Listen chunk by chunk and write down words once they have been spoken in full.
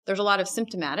There's a lot of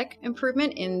symptomatic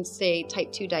improvement in, say,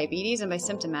 type 2 diabetes. And by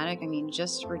symptomatic, I mean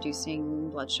just reducing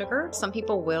blood sugar. Some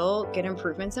people will get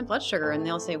improvements in blood sugar and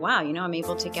they'll say, wow, I'm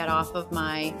able to get off of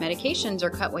my medications or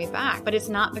cut way back. But it's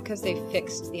not because they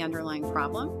fixed the underlying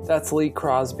problem. That's Lee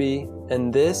Crosby,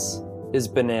 and this is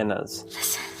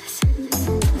Bananas.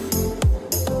 Listen.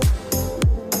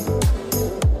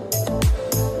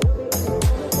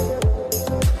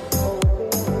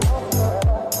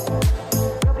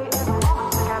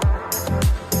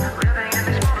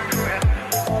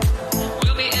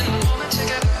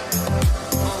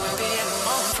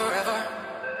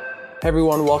 Hey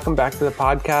everyone, welcome back to the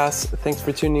podcast. Thanks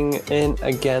for tuning in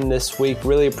again this week.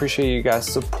 Really appreciate you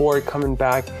guys' support coming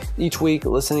back each week,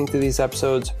 listening to these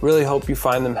episodes. Really hope you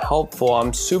find them helpful.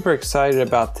 I'm super excited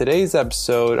about today's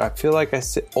episode. I feel like I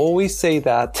always say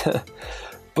that,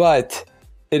 but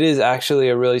it is actually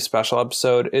a really special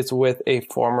episode. It's with a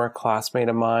former classmate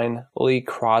of mine, Lee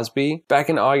Crosby. Back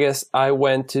in August, I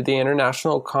went to the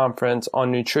International Conference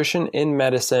on Nutrition in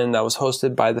Medicine that was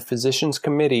hosted by the Physicians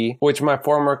Committee, which my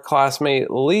former classmate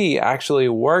Lee actually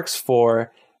works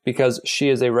for because she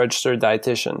is a registered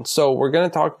dietitian. So we're going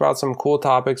to talk about some cool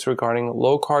topics regarding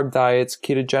low-carb diets,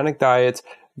 ketogenic diets,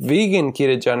 vegan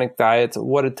ketogenic diets,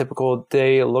 what a typical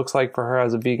day looks like for her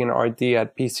as a vegan RD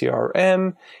at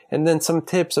PCRM, and then some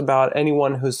tips about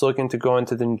anyone who's looking to go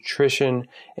into the nutrition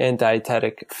and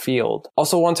dietetic field.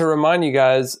 Also want to remind you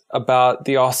guys about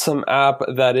the awesome app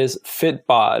that is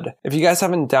Fitbod. If you guys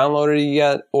haven't downloaded it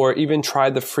yet or even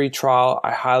tried the free trial,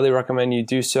 I highly recommend you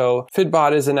do so.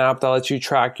 Fitbod is an app that lets you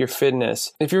track your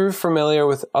fitness. If you're familiar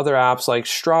with other apps like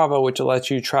Strava, which lets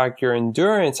you track your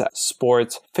endurance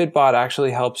sports, Fitbod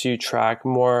actually helps you track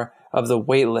more of the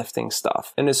weightlifting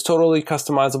stuff. And it's totally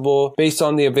customizable based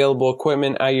on the available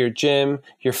equipment at your gym,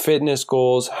 your fitness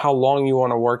goals, how long you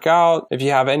want to work out, if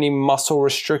you have any muscle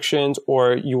restrictions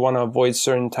or you want to avoid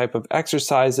certain type of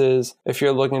exercises, if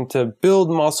you're looking to build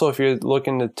muscle, if you're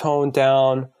looking to tone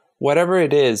down, whatever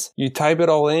it is, you type it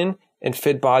all in and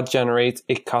Fitbod generates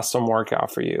a custom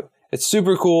workout for you. It's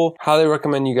super cool. Highly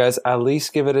recommend you guys at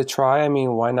least give it a try. I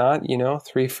mean, why not?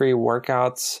 3 free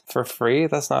workouts for free.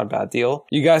 That's not a bad deal.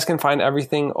 You guys can find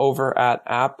everything over at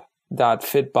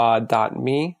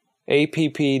app.fitbod.me,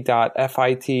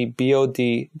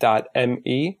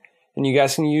 app.fitbod.me. And you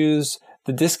guys can use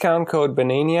the discount code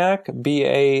Bananiac,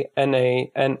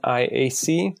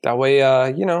 BANANIAC. That way,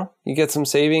 you get some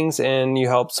savings and you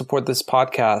help support this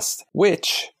podcast,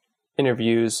 which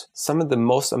interviews some of the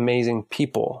most amazing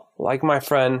people, like my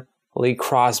friend Lee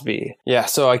Crosby. Yeah,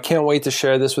 so I can't wait to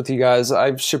share this with you guys.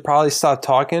 I should probably stop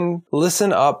talking.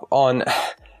 Listen up on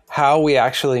how we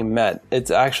actually met.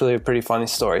 It's actually a pretty funny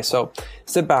story. So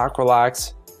sit back,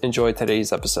 relax, enjoy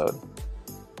today's episode.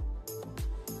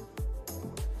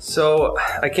 So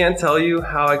I can't tell you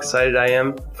how excited I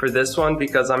am for this one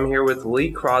because I'm here with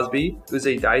Lee Crosby, who's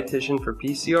a dietitian for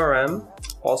PCRM,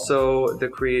 also the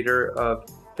creator of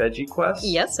Veggie Quest.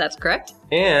 Yes, that's correct.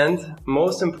 And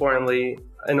most importantly,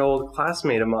 an old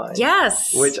classmate of mine.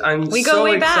 Yes. Which we go so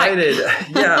way excited. Back.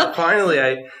 Yeah,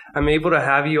 finally I'm able to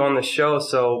have you on the show.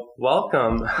 So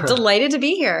welcome. Delighted to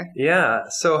be here. Yeah.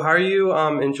 So how are you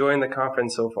enjoying the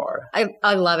conference so far?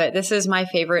 I love it. This is my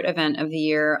favorite event of the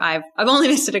year. I've only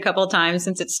missed it a couple of times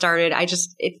since it started.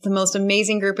 It's the most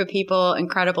amazing group of people,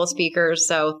 incredible speakers.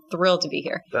 So thrilled to be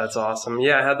here. That's awesome.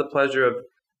 Yeah, I had the pleasure of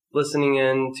listening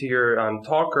in to your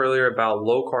talk earlier about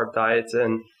low-carb diets,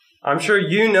 and I'm sure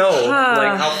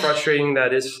like how frustrating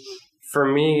that is for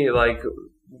me. Like,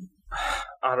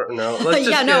 I don't know.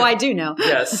 I do know.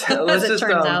 Yes, as it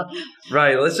turns out.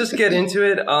 Right, let's just get into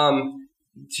it.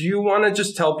 Do you want to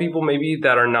just tell people maybe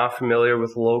that are not familiar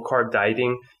with low-carb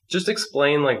dieting, just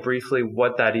explain like briefly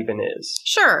what that even is?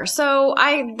 Sure. So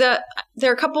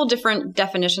there are a couple different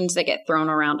definitions that get thrown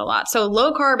around a lot. So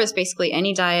low-carb is basically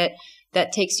any diet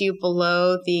that takes you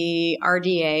below the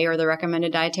RDA, or the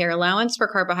recommended dietary allowance for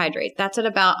carbohydrates. That's at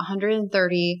about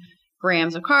 130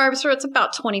 grams of carbs, so it's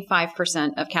about 25%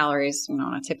 of calories,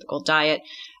 on a typical diet.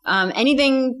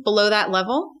 Anything below that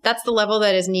level, that's the level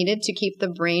that is needed to keep the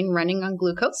brain running on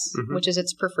glucose, which is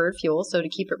its preferred fuel. So to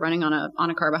keep it running on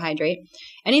a carbohydrate.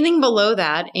 Anything below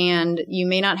that, and you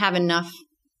may not have enough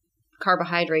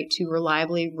carbohydrate to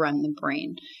reliably run the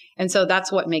brain. And so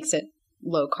that's what makes it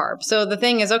low carb. So the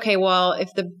thing is, okay, well,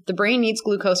 if the brain needs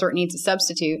glucose or it needs a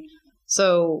substitute,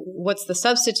 so what's the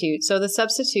substitute? So the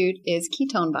substitute is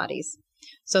ketone bodies.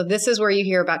 So this is where you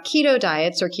hear about keto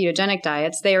diets or ketogenic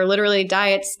diets. They are literally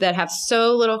diets that have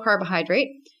so little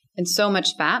carbohydrate and so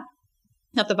much fat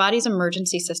that the body's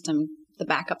emergency system the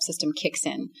backup system kicks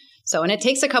in. So, and it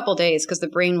takes a couple days because the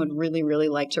brain would really, really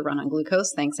like to run on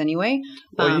glucose. Thanks anyway.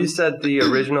 Well, you said the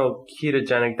original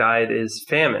ketogenic diet is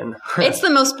famine. It's the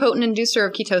most potent inducer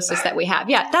of ketosis that we have.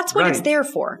 Yeah, that's what it's there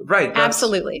for. Right.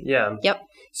 Absolutely. Yeah. Yep.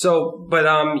 So, but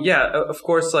of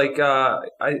course, like the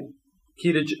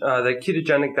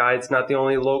ketogenic diet's not the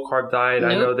only low carb diet.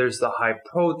 Nope. I know there's the high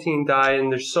protein diet,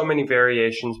 and there's so many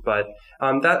variations. But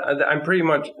I'm pretty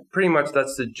much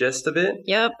that's the gist of it.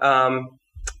 Yep.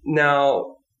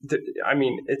 Now,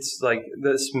 it's like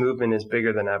this movement is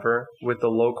bigger than ever with the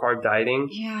low carb dieting.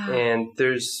 Yeah. And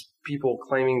there's people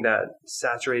claiming that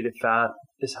saturated fat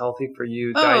is healthy for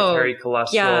you. Dietary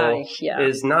cholesterol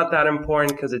is not that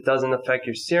important because it doesn't affect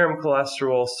your serum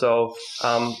cholesterol. So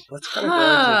let's kind of go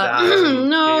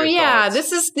into that.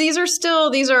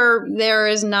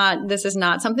 This is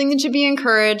not something that should be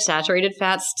encouraged. Saturated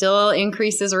fat still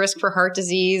increases risk for heart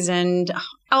disease and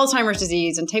Alzheimer's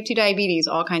disease and type 2 diabetes,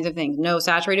 all kinds of things. No,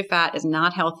 saturated fat is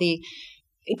not healthy.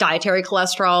 Dietary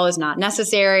cholesterol is not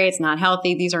necessary. It's not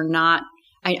healthy. These are not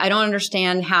I don't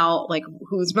understand how, like,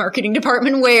 whose marketing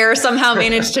department where somehow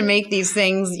managed to make these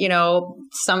things,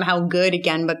 somehow good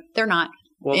again, but they're not.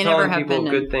 Well, they telling people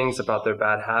good things about their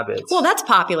bad habits. Well, that's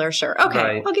popular, sure. Okay,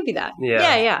 right. I'll give you that.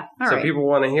 Yeah. All right. People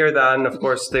want to hear that, and of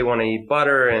course, they want to eat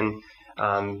butter and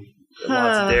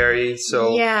lots of dairy.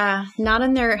 So yeah, not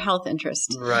in their health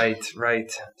interest. Right.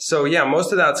 So yeah,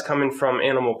 most of that's coming from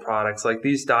animal products. Like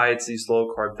these diets, these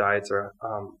low carb diets are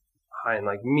high in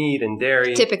like meat and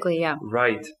dairy. Typically, yeah.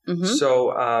 Right. Mm-hmm. So,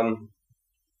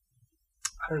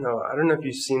 I don't know if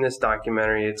you've seen this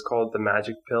documentary. It's called The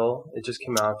Magic Pill. It just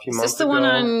came out a few months ago. Is this the one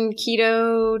on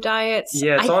keto diets?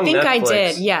 Yeah, it's on Netflix. I think I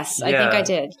did. Yes, yeah. I think I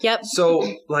did. Yep.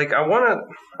 So, like, I want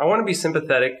to be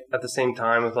sympathetic at the same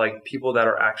time with like people that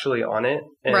are actually on it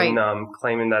and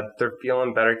claiming that they're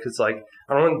feeling better because, like,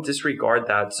 I don't want to disregard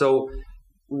that. So,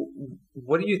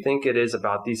 what do you think it is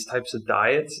about these types of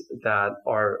diets that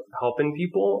are helping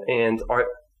people, and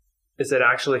is it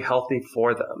actually healthy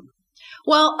for them?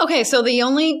 Well, okay, so the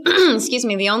only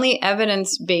the only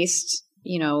evidence-based,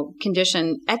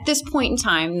 condition at this point in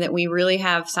time that we really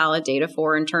have solid data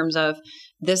for in terms of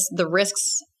the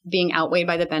risks being outweighed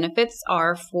by the benefits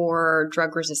are for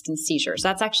drug-resistant seizures.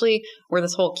 That's actually where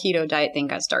this whole keto diet thing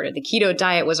got started. The keto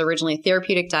diet was originally a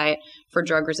therapeutic diet for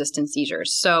drug-resistant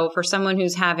seizures. So for someone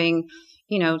who's having,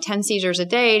 10 seizures a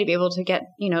day, to be able to get,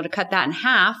 to cut that in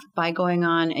half by going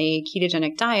on a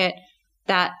ketogenic diet,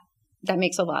 that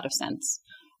makes a lot of sense.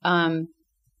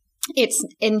 It's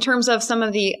in terms of some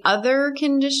of the other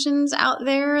conditions out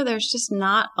there, there's just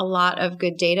not a lot of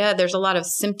good data. There's a lot of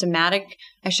symptomatic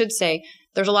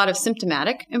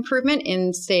improvement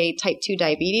in, say, type 2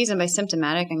 diabetes. And by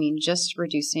symptomatic, I mean just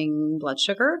reducing blood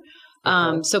sugar.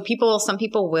 Okay. So some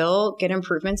people will get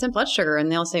improvements in blood sugar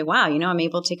and they'll say, wow, I'm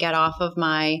able to get off of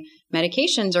my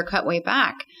medications or cut way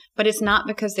back. But it's not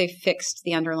because they've fixed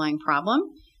the underlying problem.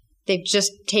 They've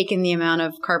just taken the amount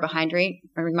of carbohydrate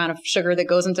or amount of sugar that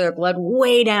goes into their blood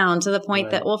way down to the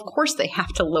point that, well, of course they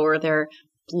have to lower their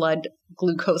blood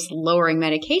glucose lowering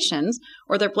medications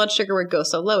or their blood sugar would go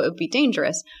so low it would be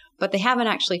dangerous. But they haven't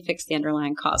actually fixed the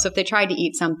underlying cause. So if they tried to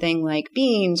eat something like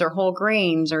beans or whole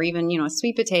grains or even, a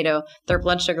sweet potato, their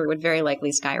blood sugar would very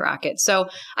likely skyrocket. So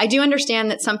I do understand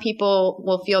that some people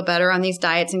will feel better on these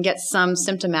diets and get some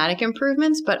symptomatic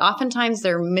improvements, but oftentimes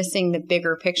they're missing the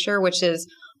bigger picture, which is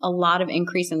a lot of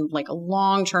increase in like a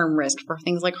long-term risk for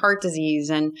things like heart disease.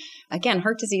 And again,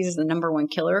 heart disease is the number one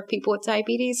killer of people with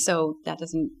diabetes. So that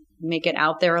doesn't make it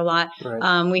out there a lot.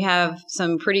 Right. We have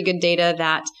some pretty good data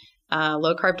that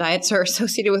low-carb diets are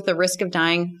associated with the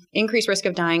increased risk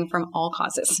of dying from all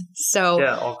causes. So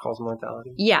yeah, all-cause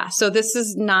mortality. Yeah, so this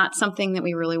is not something that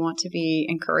we really want to be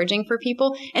encouraging for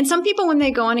people. And some people, when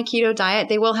they go on a keto diet,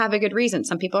 they will have a good reason.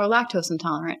 Some people are lactose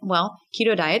intolerant. Well,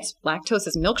 keto diets, lactose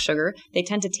is milk sugar. They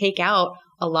tend to take out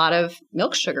a lot of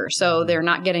milk sugar. So they're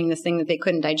not getting this thing that they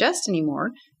couldn't digest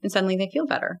anymore. And suddenly they feel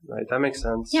better. Right. That makes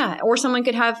sense. Yeah. Or someone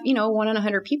could have, 1 in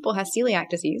 100 people has celiac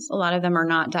disease. A lot of them are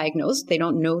not diagnosed. They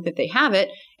don't know that they have it.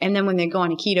 And then when they go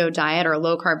on a keto diet or a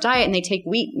low carb diet and they take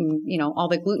wheat and, all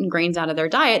the gluten grains out of their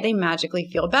diet, they magically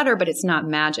feel better, but it's not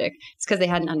magic. It's because they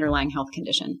had an underlying health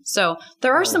condition. So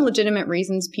there are some legitimate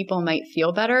reasons people might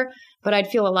feel better, but I'd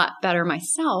feel a lot better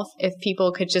myself if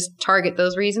people could just target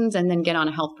those reasons and then get on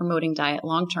a health promoting diet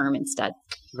long term instead.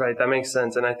 Right. That makes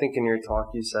sense. And I think in your talk,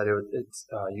 you said it's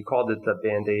you called it the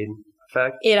Band-Aid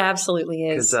effect. It absolutely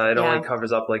is. Because it only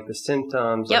covers up like the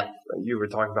symptoms. Yep. Like you were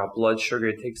talking about blood sugar.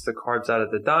 It takes the carbs out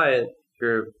of the diet.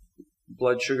 You're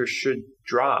blood sugar should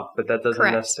drop, but that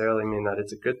doesn't necessarily mean that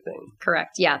it's a good thing.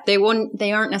 Correct. Yeah. They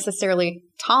aren't necessarily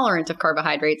tolerant of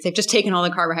carbohydrates. They've just taken all the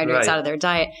carbohydrates out of their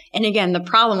diet. And again, the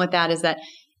problem with that is that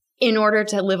in order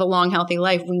to live a long, healthy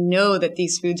life, we know that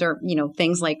these foods are,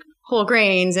 things like whole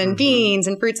grains and beans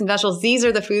and fruits and vegetables. These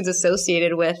are the foods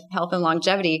associated with health and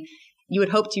longevity. You would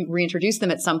hope to reintroduce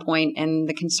them at some point, and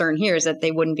the concern here is that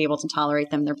they wouldn't be able to tolerate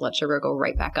them. Their blood sugar would go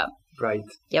right back up. Right.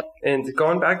 Yep. And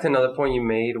going back to another point you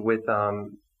made with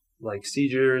like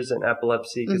seizures and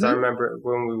epilepsy, because I remember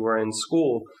when we were in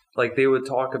school, like they would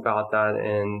talk about that,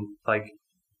 and like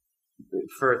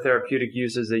for therapeutic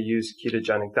uses, they use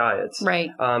ketogenic diets. Right.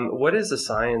 What is the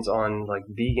science on like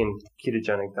vegan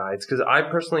ketogenic diets? Because I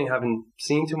personally haven't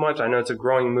seen too much. I know it's a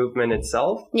growing movement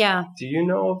itself. Yeah. Do you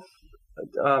know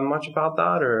much about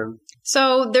that, or?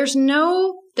 So there is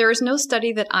no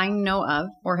study that I know of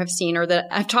or have seen, or that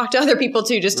I've talked to other people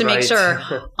too, just to make sure,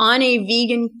 on a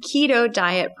vegan keto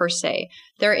diet per se.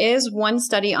 There is one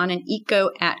study on an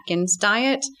Eco-Atkins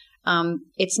diet.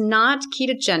 It's not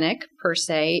ketogenic per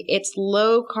se. It's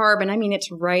low carb, and I mean, it's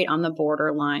right on the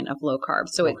borderline of low carb.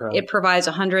 So it provides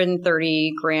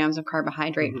 130 grams of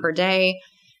carbohydrate per day.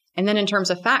 And then in terms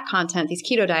of fat content, these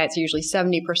keto diets are usually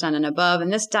 70% and above.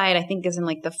 And this diet, I think, is in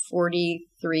like the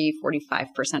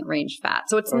 43-45% range fat.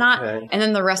 So it's not, and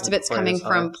then the rest of it's coming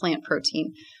from plant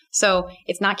protein. So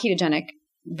it's not ketogenic,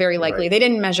 very likely. They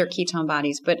didn't measure ketone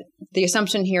bodies, but the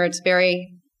assumption here, it's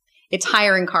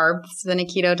higher in carbs than a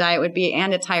keto diet would be,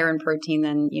 and it's higher in protein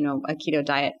than, a keto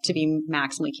diet to be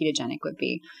maximally ketogenic would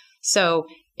be. So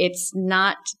it's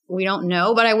not, we don't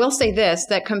know, but I will say this,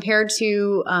 that compared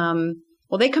to,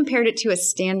 they compared it to a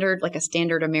standard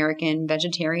American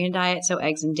vegetarian diet, so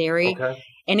eggs and dairy. Okay.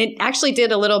 And it actually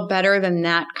did a little better than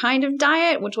that kind of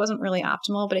diet, which wasn't really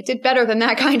optimal, but it did better than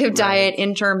that kind of diet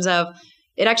in terms of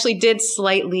it actually did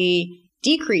slightly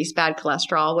decrease bad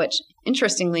cholesterol, which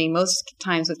interestingly, most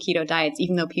times with keto diets,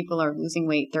 even though people are losing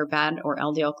weight, their bad or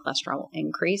LDL cholesterol will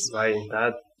increase. Right.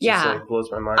 That just blows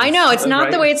my mind. I know. It's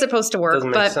not the way it's supposed to work.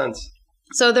 Doesn't make sense.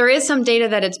 So there is some data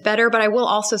that it's better, but I will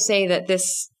also say that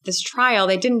this trial,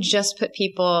 they didn't just put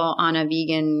people on a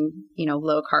vegan,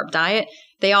 low carb diet.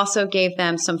 They also gave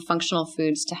them some functional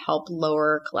foods to help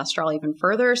lower cholesterol even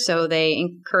further. So they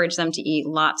encouraged them to eat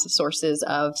lots of sources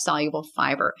of soluble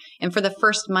fiber. And for the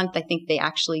first month, I think they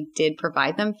actually did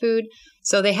provide them food.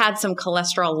 So they had some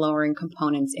cholesterol lowering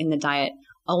components in the diet,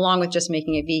 along with just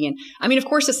making it vegan. I mean, of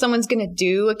course, if someone's going to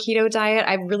do a keto diet,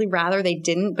 I'd really rather they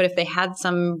didn't. But if they had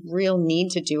some real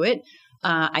need to do it,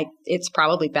 it's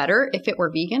probably better if it were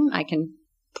vegan. I can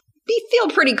feel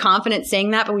pretty confident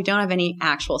saying that, but we don't have any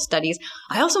actual studies.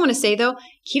 I also want to say, though,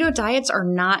 keto diets are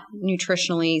not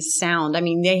nutritionally sound. I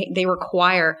mean, they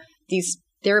require these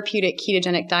therapeutic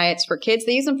ketogenic diets for kids.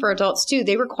 They use them for adults, too.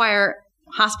 They require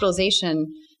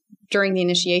hospitalization during the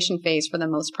initiation phase for the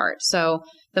most part. So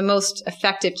the most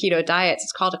effective keto diets,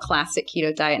 it's called a classic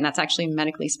keto diet, and that's actually a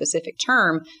medically specific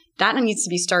term. That needs to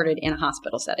be started in a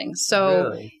hospital setting.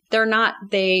 So there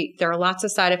are lots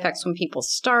of side effects when people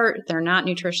start. They're not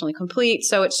nutritionally complete.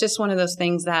 So it's just one of those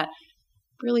things that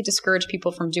really discourage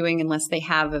people from doing unless they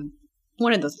have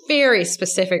one of those very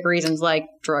specific reasons, like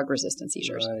drug-resistant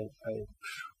seizures. Right.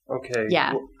 Okay.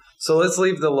 Yeah. So let's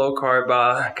leave the low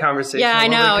carb conversation. Yeah, I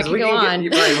know. We can go on.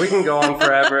 We can go on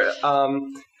forever.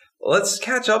 Let's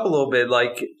catch up a little bit.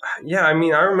 I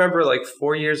remember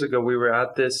 4 years ago, we were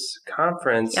at this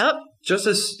conference just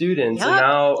as students. And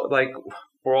now,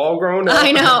 we're all grown up.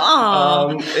 I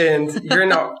know. And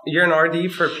you're an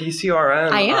RD for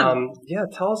PCRM. I am.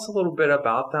 Tell us a little bit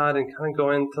about that and kind of go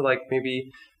into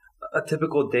maybe a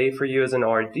typical day for you as an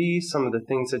RD, some of the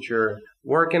things that you're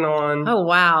working on. Oh,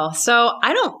 wow. So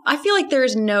I feel like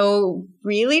there's no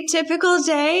really typical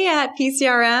day at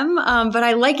PCRM, but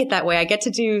I like it that way. I get to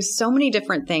do so many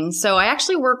different things. So I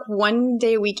actually work 1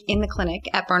 day a week in the clinic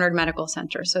at Barnard Medical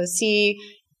Center. So see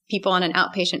people on an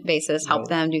outpatient basis, help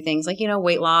them do things like,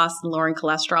 weight loss and lowering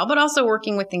cholesterol, but also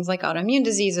working with things like autoimmune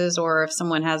diseases, or if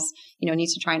someone has,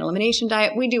 needs to try an elimination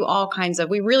diet. We do all kinds of,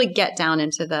 we really get down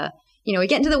into the, we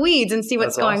get into the weeds and see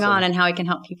what's going on and how we can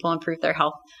help people improve their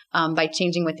health by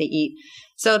changing what they eat.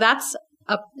 So that's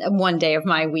 1 day of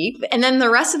my week. And then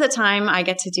the rest of the time, I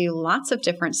get to do lots of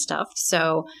different stuff.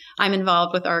 So I'm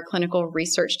involved with our clinical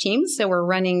research team. So we're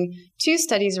running 2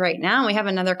 studies right now. We have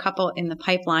another couple in the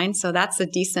pipeline. So that's a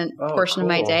decent portion of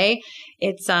my day.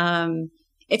 It's a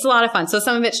lot of fun. So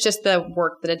some of it's just the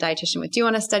work that a dietitian would do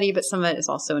on a study, but some of it is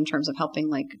also in terms of helping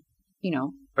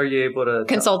Are you able to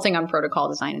consulting on protocol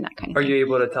design and that kind of thing. Are you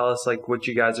able to tell us like what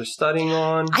you guys are studying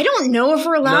on? I don't know if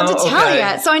we're allowed to tell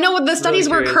yet. So I know what the studies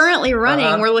we're currently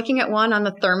running. We're looking at one on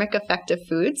the thermic effect of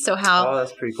food. So how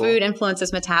that's pretty cool. Food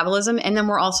influences metabolism. And then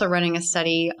we're also running a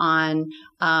study on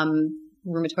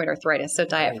rheumatoid arthritis. So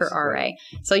diet for RA. Right.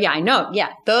 So yeah, I know.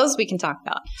 Yeah. Those we can talk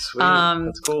about. Sweet.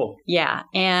 That's cool. Yeah.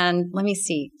 And let me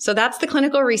see. So that's the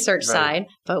clinical research side.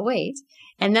 But wait.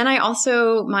 And then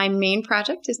my main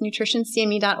project is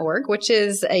nutritioncme.org, which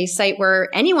is a site where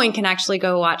anyone can actually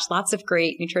go watch lots of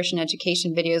great nutrition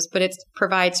education videos, but it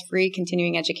provides free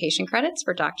continuing education credits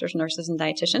for doctors, nurses, and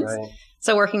dietitians. Right.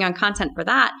 So working on content for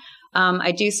that.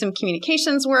 I do some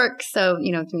communications work. So,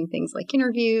 doing things like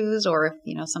interviews or,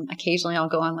 occasionally I'll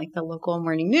go on like the local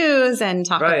morning news and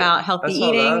talk about healthy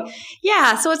eating. That.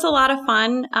 Yeah. So it's a lot of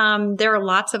fun. There are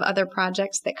lots of other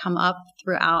projects that come up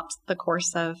throughout the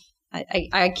course of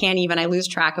I can't even, I lose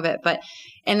track of it,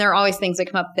 and there are always things that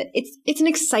come up that it's an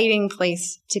exciting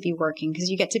place to be working because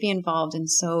you get to be involved in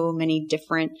so many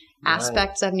different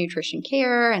aspects of nutrition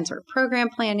care and sort of program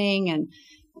planning and,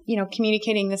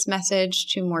 communicating this message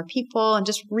to more people and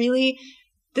just really,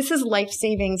 this is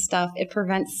life-saving stuff. It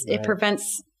prevents,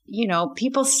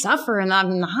 people suffer in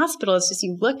the hospital. It's just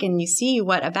you look and you see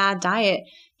what a bad diet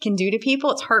can do to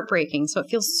people. It's heartbreaking. So it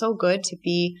feels so good to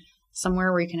be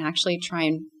somewhere where you can actually try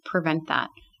and prevent that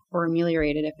or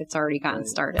ameliorate it if it's already gotten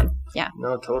started. Yeah.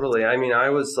 No, totally. I mean, I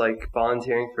was like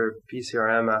volunteering for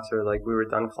PCRM after like we were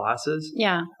done classes.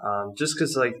 Yeah. Just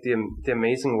because like the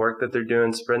amazing work that they're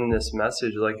doing, spreading this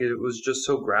message, like it was just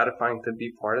so gratifying to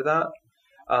be part of that.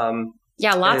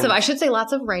 Yeah, lots of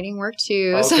writing work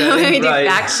too. Okay, so we do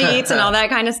fact sheets and all that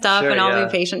kind of stuff, and I'll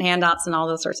do patient handouts and all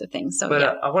those sorts of things. So,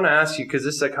 but I want to ask you, because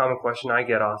this is a common question I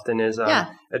get often, is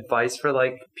advice for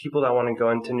like people that want to go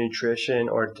into nutrition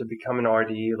or to become an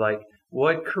RD. Like,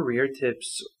 what career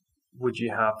tips would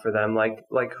you have for them?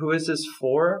 Like who is this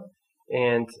for,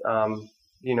 and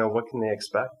what can they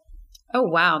expect? Oh,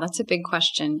 wow. That's a big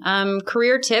question.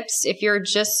 Career tips, if you're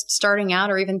just starting out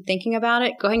or even thinking about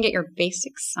it, go ahead and get your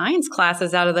basic science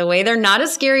classes out of the way. They're not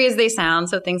as scary as they sound.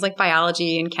 So things like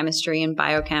biology and chemistry and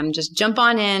biochem, just jump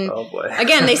on in. Oh, boy.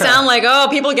 Again, they sound like,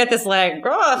 people get this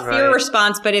fear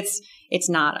response, but it's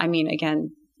not. I mean,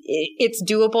 again, it's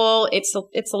doable. It's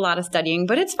a lot of studying,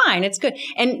 but it's fine. It's good.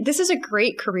 And this is a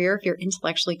great career if you're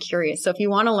intellectually curious. So if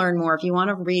you want to learn more, if you want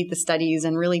to read the studies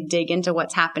and really dig into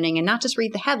what's happening and not just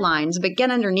read the headlines, but get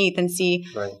underneath and see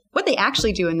what they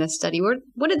actually do in this study.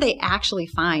 What did they actually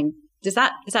find? Does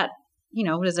it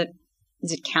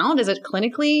count? Is it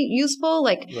clinically useful?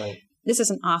 This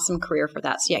is an awesome career for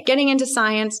that. So getting into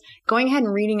science, going ahead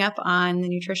and reading up on the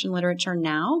nutrition literature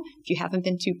now. If you haven't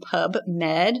been to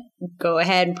PubMed, go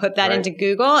ahead and put that into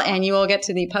Google and you will get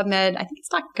to the PubMed, I think it's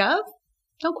 .gov.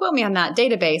 Don't quote me on that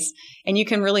database. And you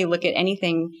can really look at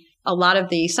anything. A lot of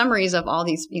the summaries of all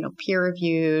these,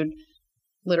 peer-reviewed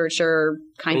literature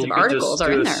kinds of articles are in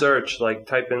there. You can just do a search,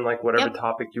 type in whatever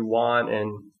topic you want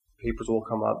and papers will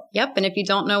come up. Yep. And if you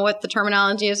don't know what the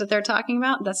terminology is that they're talking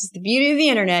about, that's the beauty of the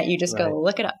internet. You just go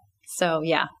look it up. So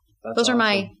those are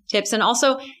my tips. And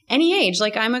also any age,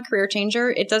 I'm a career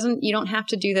changer. You don't have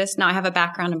to do this. Now I have a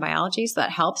background in biology, so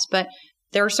that helps, but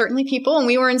there are certainly people, and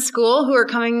we were in school, who are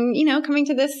coming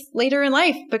to this later in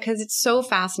life because it's so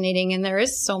fascinating and there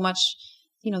is so much,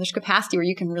 there's capacity where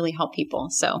you can really help people.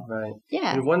 So,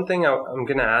 yeah. And one thing I'm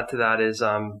going to add to that is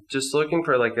just looking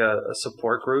for a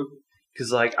support group.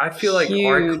 Because I feel like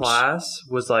our class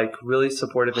was really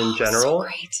supportive in general. So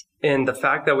great. And the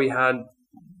fact that we had,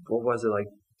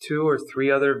 2 or 3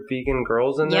 other vegan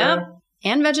girls in there.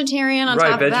 And vegetarian on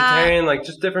top of that. Right, vegetarian,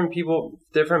 just different people,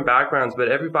 different backgrounds. But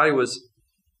everybody was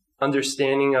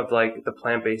understanding of the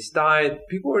plant-based diet.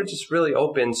 People were just really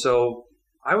open. So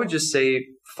I would just say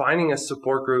finding a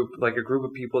support group, a group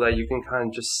of people that you can kind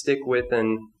of just stick with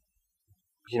and,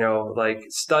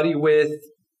 study with.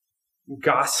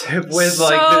 Gossip with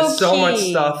there's so much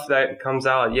stuff that comes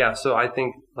out. Yeah. So I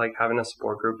think having a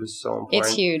support group is so important.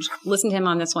 It's huge. Listen to him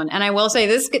on this one. And I will say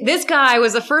this guy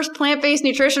was the first plant-based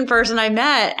nutrition person I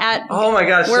met at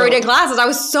where we did classes. I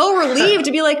was so relieved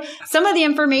to be some of the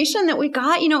information that we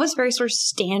got, it was very sort of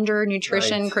standard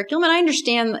nutrition curriculum. And I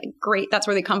understand great. That's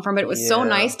where they come from. But it was so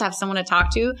nice to have someone to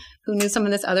talk to who knew some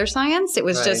of this other science. It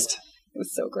was it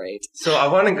was so great. So I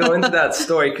want to go into that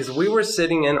story because we were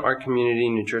sitting in our community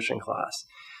nutrition class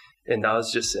and I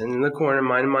was just sitting in the corner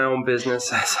minding my own business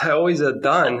as I always had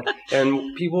done.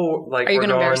 And people are you going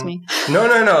to embarrass me?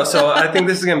 No. So I think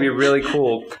this is going to be really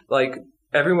cool.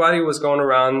 Everybody was going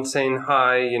around saying,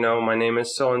 hi, my name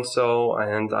is so-and-so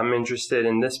and I'm interested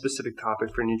in this specific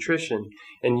topic for nutrition.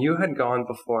 And you had gone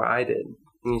before I did.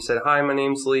 and you said, "Hi, my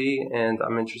name's Lee, and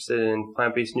I'm interested in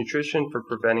plant-based nutrition for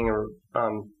preventing or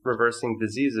reversing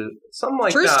diseases." Something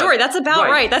like True that. story. That's about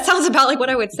right. That sounds about like what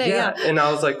I would say. Yeah. And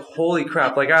I was like, holy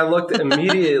crap. Like, I looked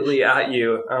immediately at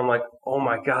you. And I'm like, oh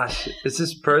my gosh, is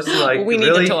this person like we need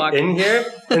really to talk. in here?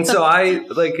 And so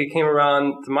it came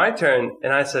around to my turn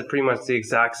and I said pretty much the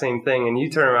exact same thing. And you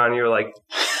turn around and you're like,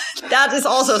 that is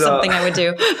also something I would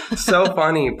do. So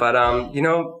funny. But,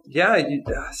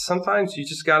 sometimes you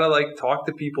just got to like talk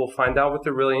to people, find out what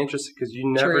they're really interested, because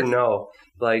you never know.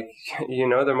 Like,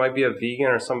 there might be a vegan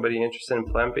or somebody interested in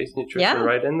plant-based nutrition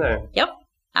right in there. Yep,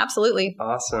 absolutely.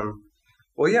 Awesome.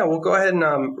 Well, yeah, we'll go ahead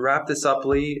and wrap this up,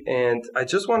 Lee. And I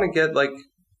just want to get like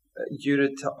you to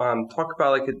talk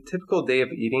about like a typical day of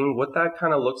eating, what that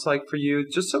kind of looks like for you,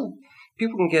 just so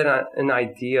people can get an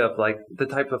idea of like the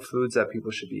type of foods that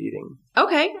people should be eating.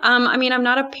 Okay. I'm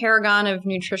not a paragon of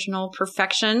nutritional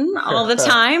perfection all the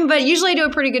time, but usually I do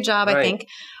a pretty good job, I think.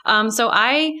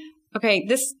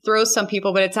 This throws some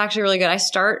people, but it's actually really good. I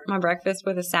start my breakfast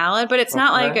with a salad, but it's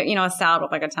not like, a salad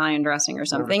with like Italian dressing or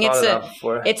something.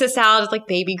 It's a salad with like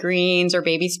baby greens or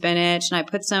baby spinach, and I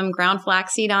put some ground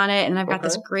flaxseed on it. And I've got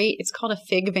this great, it's called a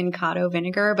fig vincado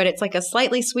vinegar, but it's like a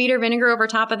slightly sweeter vinegar over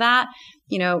top of that.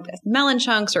 Melon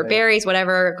chunks or berries,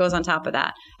 whatever goes on top of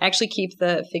that. I actually keep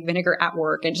the fig vinegar at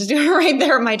work and just do it right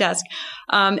there at my desk.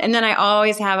 And then I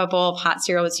always have a bowl of hot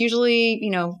cereal. It's usually,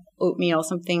 oatmeal,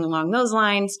 something along those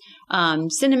lines,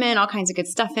 cinnamon, all kinds of good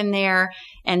stuff in there.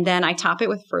 And then I top it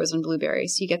with frozen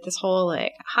blueberries. So you get this whole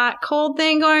like hot, cold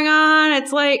thing going on.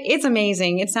 It's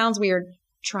amazing. It sounds weird.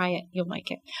 Try it. You'll like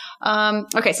it.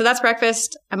 Okay. So that's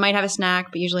breakfast. I might have a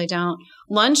snack, but usually I don't.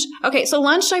 Lunch. Okay. So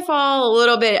lunch, I fall a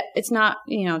little bit. It's not,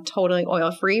 totally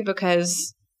oil free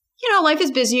because, life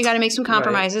is busy. You got to make some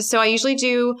compromises. Right. So I usually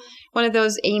do one of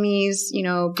those Amy's, bean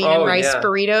and rice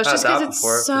burritos just because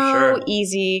it's so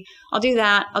easy. I'll do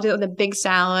that. I'll do it with a big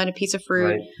salad, a piece of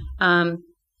fruit. Right.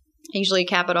 I usually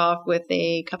cap it off with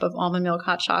a cup of almond milk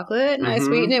hot chocolate, and I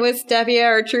sweeten it with stevia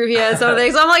or Truvia. So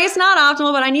I'm like, it's not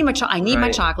optimal, but I need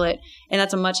my chocolate, and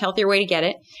that's a much healthier way to get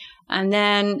it. And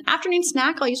then afternoon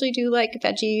snack, I'll usually do like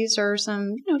veggies or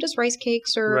some, just rice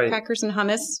cakes or crackers and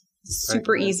hummus.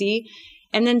 Super easy.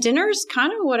 And then dinner's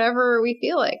kind of whatever we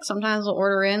feel like. Sometimes we'll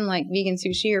order in like vegan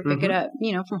sushi or pick it up,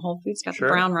 from Whole Foods. Got the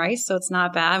brown rice, so it's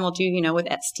not bad. And we'll do, with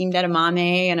steamed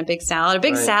edamame and a big salad. A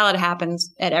big salad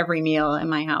happens at every meal in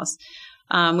my house.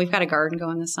 We've got a garden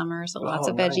going this summer, so lots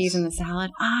of veggies in the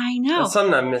salad. I know. That's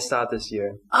something I missed out this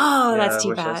year. Oh, that's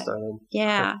too bad.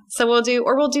 Yeah. So we'll do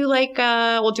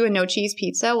a no cheese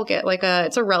pizza. We'll get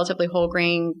it's a relatively whole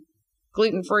grain,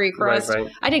 gluten-free crust. Right.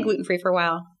 I did gluten-free for a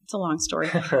while. It's a long story.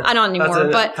 I don't anymore,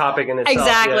 but topic in itself.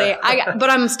 Exactly. Yeah. But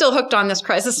I'm still hooked on this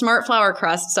crust. It's a smart flour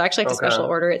crust, so I actually have to special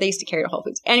order it. They used to carry it at Whole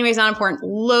Foods. Anyways, not important.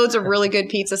 Loads of really good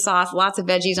pizza sauce, lots of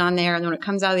veggies on there, and then when it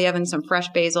comes out of the oven, some fresh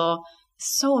basil.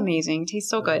 So amazing. Tastes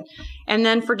so good. And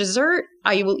then for dessert,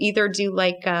 I will either do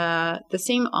like the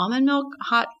same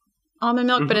hot almond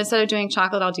milk, but instead of doing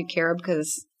chocolate, I'll do carob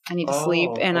because I need to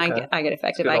sleep and I get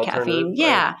affected by caffeine.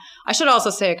 Yeah. Right. I should also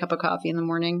say a cup of coffee in the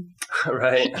morning.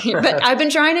 Right. But I've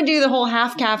been trying to do the whole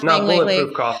half caff thing lately. Not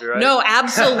bulletproof coffee, right? No,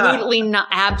 absolutely not.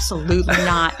 Absolutely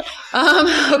not.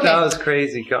 Okay. That was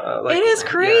crazy. It is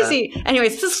crazy. Yeah.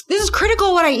 Anyways, this is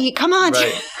critical what I eat. Come on.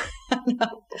 Right.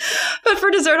 But for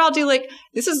dessert, I'll do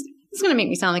this is going to make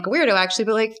me sound like a weirdo actually,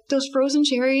 but like those frozen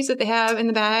cherries that they have in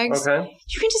the bags. Okay.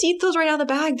 You can just eat those right out of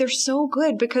the bag. They're so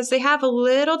good because they have a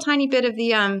little tiny bit of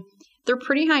the, they're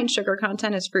pretty high in sugar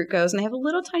content as fruit goes, and they have a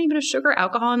little tiny bit of sugar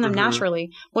alcohol in them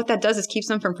naturally. What that does is keeps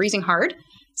them from freezing hard.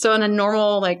 So in a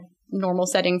normal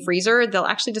setting freezer, they'll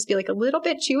actually just be like a little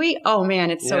bit chewy. Oh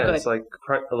man, it's so good. It's like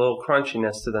a little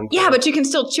crunchiness to them. Yeah, but you can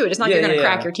still chew it. It's not like you're going to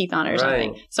crack your teeth on it or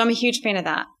something. So I'm a huge fan of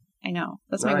that. I know.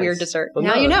 That's my weird dessert. Well,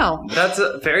 now you know. That's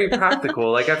very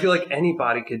practical. I feel like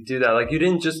anybody could do that. You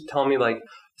didn't just tell me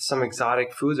some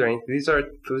exotic foods or anything. These are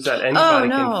foods that anybody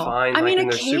can find in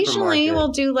their supermarket. Occasionally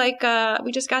we'll do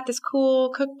we just got this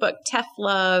cool cookbook, Tef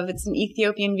Love. It's an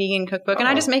Ethiopian vegan cookbook. And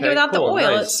I just make it without the oil.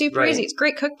 Nice. It's super easy. It's a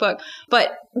great cookbook.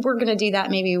 But we're going to do that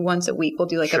maybe once a week. We'll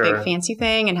do a big fancy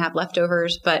thing and have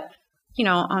leftovers. But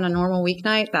on a normal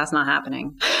weeknight, that's not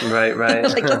happening. Right.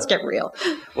 Let's get real.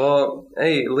 Well,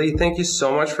 hey, Lee, thank you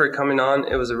so much for coming on.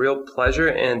 It was a real pleasure.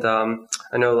 And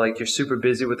I know, you're super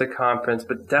busy with the conference,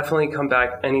 but definitely come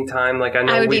back anytime. I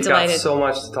know we've got so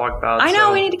much to talk about. I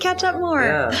know. We need to catch up more.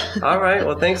 Yeah. All right.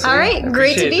 Well, thanks, Lee. All right.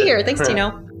 Great to be here. Thanks,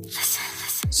 Tino.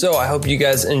 Listen. So I hope you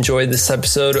guys enjoyed this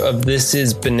episode of This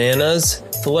is Bananas.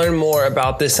 To learn more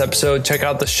about this episode, check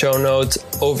out the show notes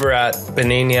over at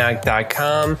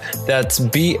bananiac.com. That's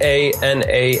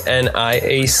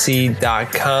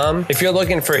BANANIAC.com. If you're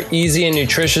looking for easy and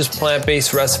nutritious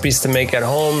plant-based recipes to make at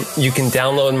home, you can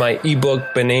download my ebook,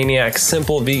 Bananiac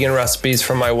Simple Vegan Recipes,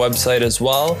 from my website as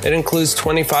well. It includes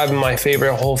 25 of my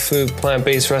favorite whole food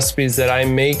plant-based recipes that I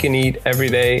make and eat every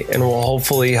day and will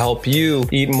hopefully help you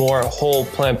eat more whole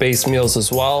plant-based meals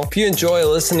as well. If you enjoy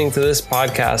listening to this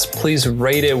podcast, please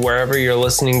rate it wherever you're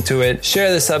listening to it.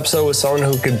 Share this episode with someone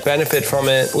who could benefit from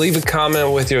it. Leave a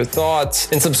comment with your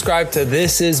thoughts and subscribe to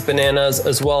This is Bananas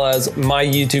as well as my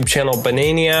YouTube channel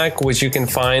Bananiac, which you can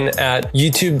find at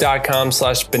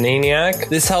youtube.com/Bananiac.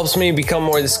 This helps me become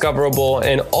more discoverable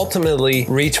and ultimately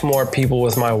reach more people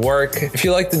with my work. If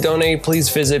you'd like to donate, please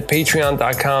visit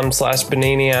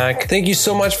patreon.com/Bananiac. Thank you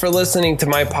so much for listening to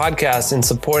my podcast and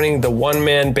supporting the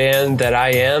one-man band that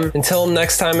I am. Until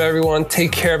next time, everyone,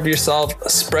 take care of yourself,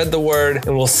 spread the word,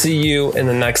 and we'll see you in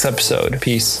the next episode.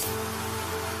 Peace.